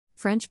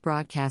French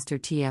broadcaster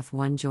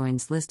TF1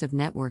 joins list of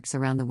networks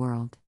around the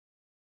world.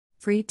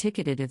 Free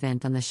ticketed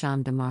event on the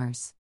Champ de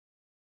Mars.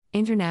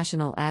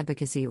 International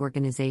advocacy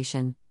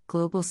organization,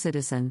 Global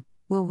Citizen,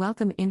 will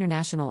welcome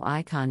international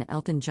icon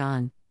Elton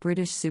John,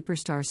 British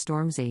superstar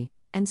Stormzy,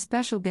 and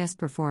special guest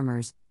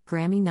performers,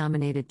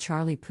 Grammy-nominated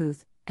Charlie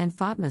Puth, and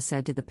Fatma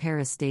Said to the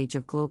Paris stage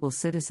of Global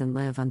Citizen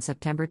Live on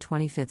September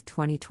 25,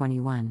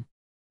 2021.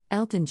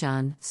 Elton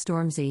John,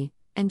 Stormzy,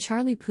 and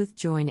Charlie Puth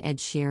join Ed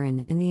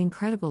Sheeran in the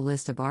incredible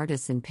list of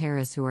artists in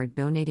Paris who are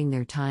donating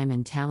their time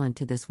and talent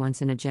to this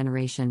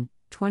once-in-a-generation,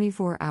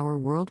 24-hour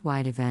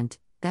worldwide event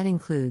that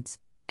includes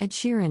Ed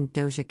Sheeran,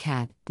 Doja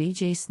Cat,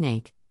 DJ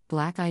Snake,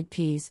 Black Eyed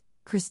Peas,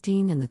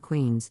 Christine and the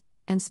Queens,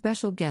 and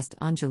special guest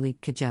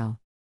Angelique Kidjo.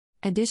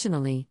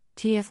 Additionally,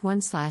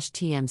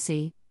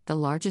 TF1/TMC, the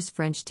largest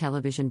French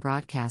television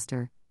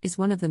broadcaster, is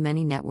one of the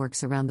many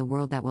networks around the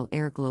world that will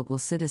air Global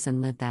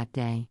Citizen Live that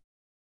day.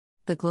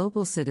 The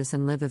Global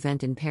Citizen Live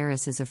event in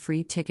Paris is a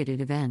free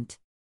ticketed event.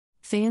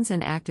 Fans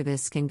and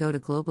activists can go to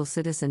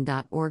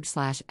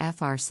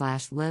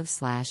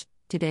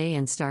globalcitizen.org/fr/live/today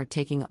and start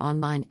taking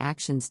online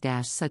actions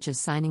such as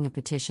signing a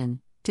petition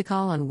to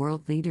call on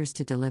world leaders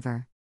to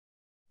deliver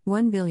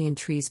 1 billion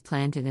trees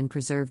planted and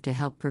preserved to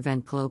help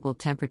prevent global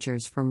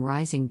temperatures from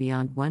rising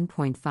beyond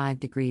 1.5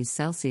 degrees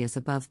Celsius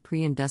above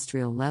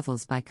pre-industrial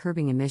levels by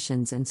curbing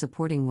emissions and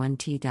supporting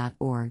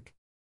 1t.org.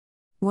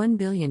 1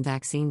 billion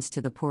vaccines to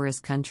the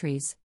poorest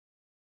countries.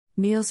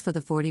 Meals for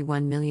the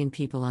 41 million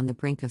people on the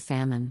brink of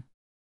famine.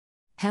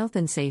 Health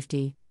and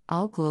safety.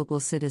 All Global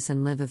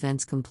Citizen Live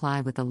events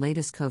comply with the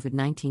latest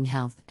COVID-19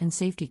 health and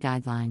safety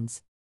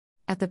guidelines.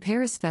 At the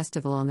Paris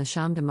Festival on the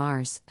Champ de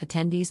Mars,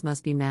 attendees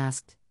must be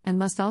masked and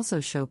must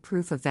also show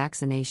proof of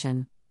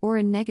vaccination or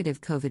a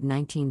negative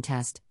COVID-19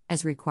 test,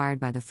 as required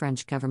by the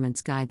French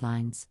government's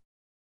guidelines.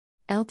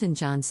 Elton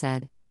John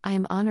said, "I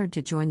am honored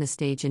to join the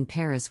stage in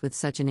Paris with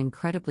such an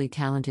incredibly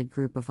talented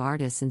group of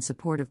artists in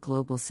support of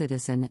Global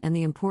Citizen and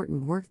the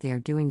important work they are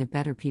doing to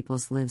better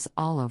people's lives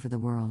all over the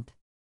world."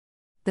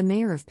 The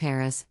mayor of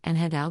Paris, Anne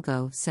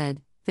Hidalgo,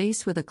 said,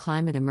 "Faced with a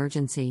climate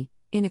emergency,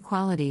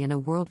 inequality and a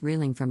world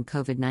reeling from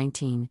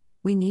COVID-19,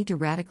 we need to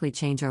radically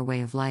change our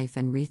way of life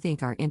and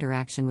rethink our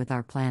interaction with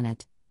our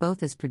planet,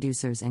 both as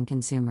producers and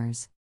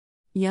consumers.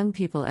 Young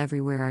people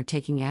everywhere are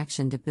taking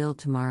action to build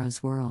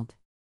tomorrow's world."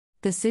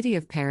 The city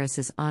of Paris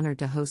is honored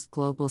to host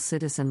Global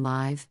Citizen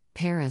Live,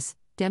 Paris,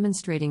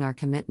 demonstrating our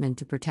commitment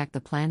to protect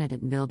the planet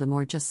and build a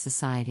more just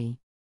society.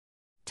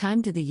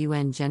 Time to the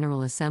UN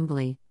General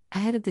Assembly.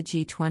 Ahead of the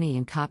G20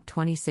 and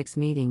COP26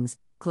 meetings,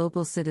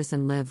 Global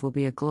Citizen Live will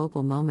be a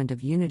global moment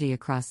of unity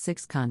across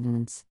 6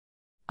 continents.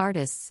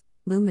 Artists,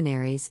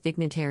 luminaries,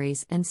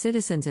 dignitaries, and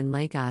citizens in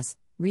Lagos,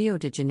 Rio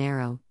de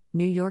Janeiro,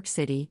 New York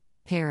City,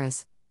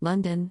 Paris,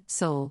 London,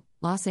 Seoul,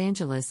 Los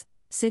Angeles,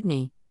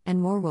 Sydney, and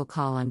more will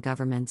call on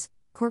governments,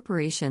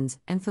 corporations,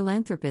 and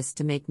philanthropists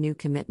to make new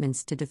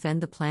commitments to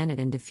defend the planet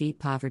and defeat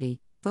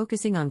poverty,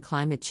 focusing on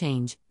climate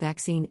change,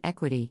 vaccine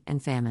equity,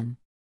 and famine.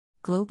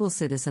 Global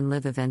Citizen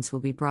Live events will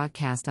be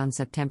broadcast on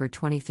September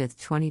 25,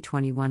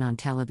 2021 on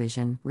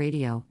television,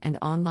 radio, and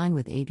online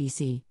with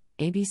ABC,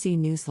 ABC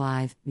News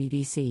Live,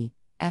 BBC,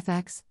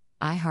 FX,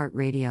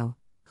 iHeartRadio,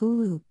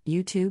 Hulu,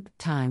 YouTube,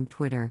 Time,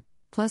 Twitter,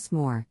 plus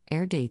more,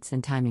 air dates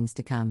and timings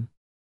to come.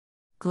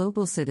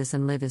 Global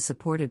Citizen Live is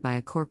supported by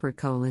a corporate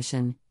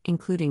coalition,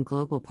 including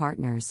global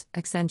partners,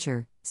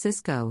 Accenture,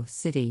 Cisco,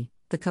 Citi,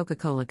 The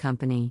Coca-Cola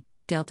Company,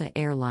 Delta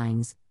Air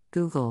Lines,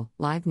 Google,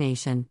 Live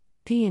Nation,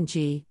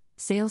 P&G,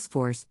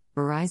 Salesforce,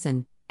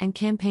 Verizon, and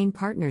campaign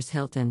partners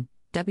Hilton,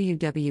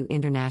 WW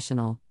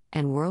International,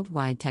 and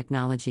Worldwide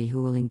Technology,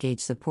 who will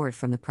engage support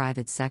from the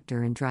private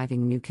sector in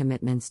driving new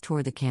commitments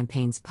toward the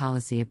campaign's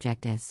policy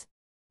objectives.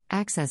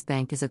 Access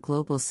Bank is a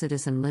Global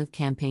Citizen Live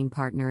campaign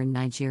partner in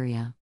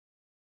Nigeria.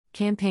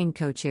 Campaign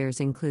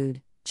co-chairs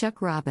include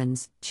Chuck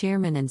Robbins,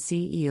 Chairman and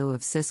CEO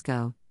of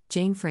Cisco,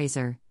 Jane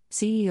Fraser,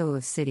 CEO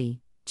of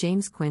Citi,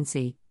 James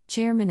Quincy,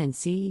 Chairman and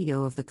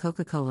CEO of The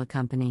Coca-Cola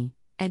Company,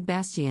 Ed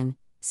Bastian,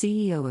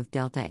 CEO of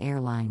Delta Air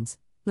Lines,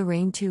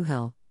 Lorraine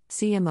Toohill,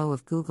 CMO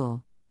of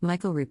Google,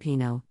 Michael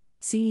Rapino,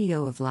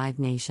 CEO of Live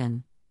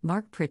Nation,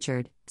 Mark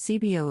Pritchard,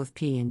 CBO of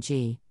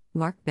P&G,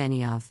 Mark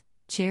Benioff,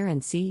 Chair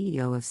and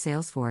CEO of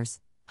Salesforce,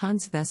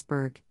 Hans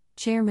Vestberg,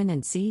 Chairman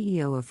and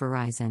CEO of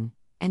Verizon,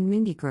 and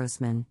Mindy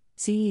Grossman,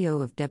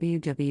 CEO of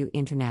WW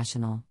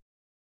International.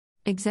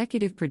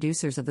 Executive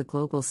producers of the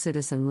Global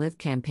Citizen Live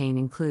campaign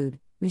include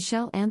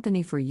Michelle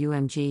Anthony for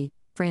UMG,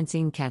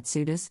 Francine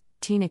Katsoudas,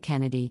 Tina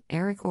Kennedy,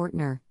 Eric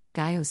Ortner,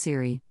 Guy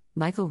Oseary,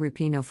 Michael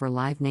Rapino for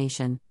Live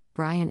Nation,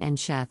 Brian N.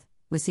 Sheth,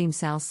 Wasim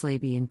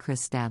Salslaby and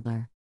Chris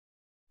Stadler.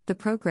 The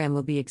program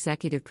will be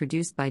executive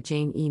produced by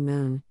Jane E.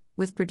 Moon,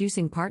 with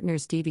producing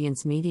partners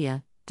Deviance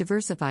Media,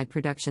 Diversified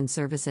Production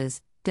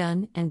Services,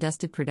 Dun and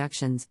Dusted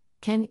Productions,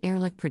 Ken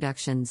Ehrlich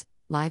Productions,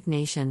 Live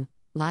Nation,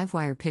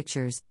 Livewire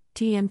Pictures,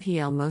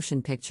 TMPL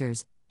Motion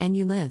Pictures, and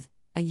You Live,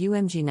 a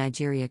UMG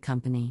Nigeria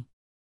company.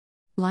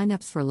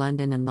 Lineups for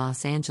London and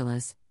Los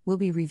Angeles will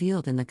be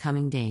revealed in the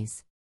coming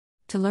days.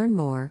 To learn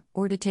more,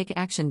 or to take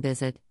action,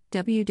 visit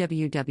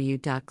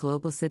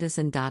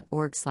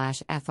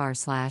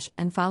www.globalcitizen.org/fr/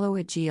 and follow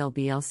at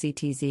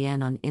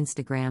GLBLCTZN on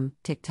Instagram,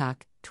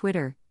 TikTok,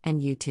 Twitter,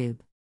 and YouTube.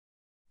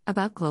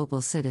 About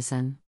Global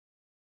Citizen.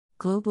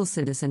 Global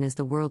Citizen is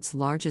the world's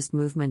largest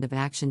movement of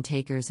action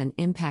takers and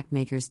impact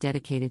makers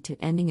dedicated to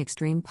ending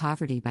extreme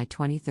poverty by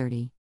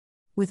 2030.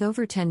 With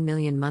over 10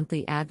 million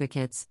monthly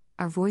advocates,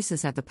 our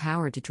voices have the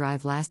power to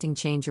drive lasting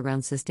change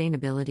around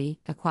sustainability,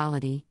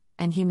 equality,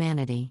 and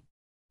humanity.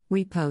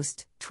 We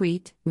post,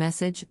 tweet,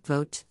 message,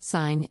 vote,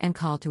 sign, and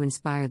call to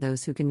inspire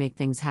those who can make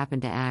things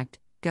happen to act: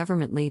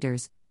 government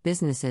leaders,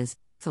 businesses,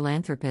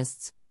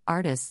 philanthropists,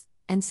 artists,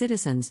 and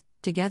citizens,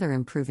 together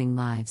improving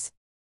lives.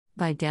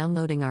 By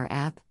downloading our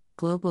app,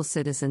 global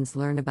citizens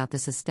learn about the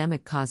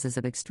systemic causes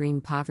of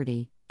extreme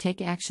poverty,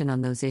 take action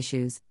on those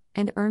issues,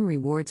 and earn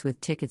rewards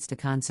with tickets to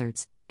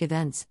concerts,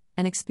 events,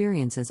 and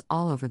experiences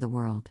all over the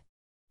world.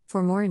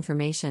 For more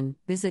information,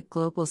 visit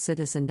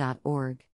globalcitizen.org.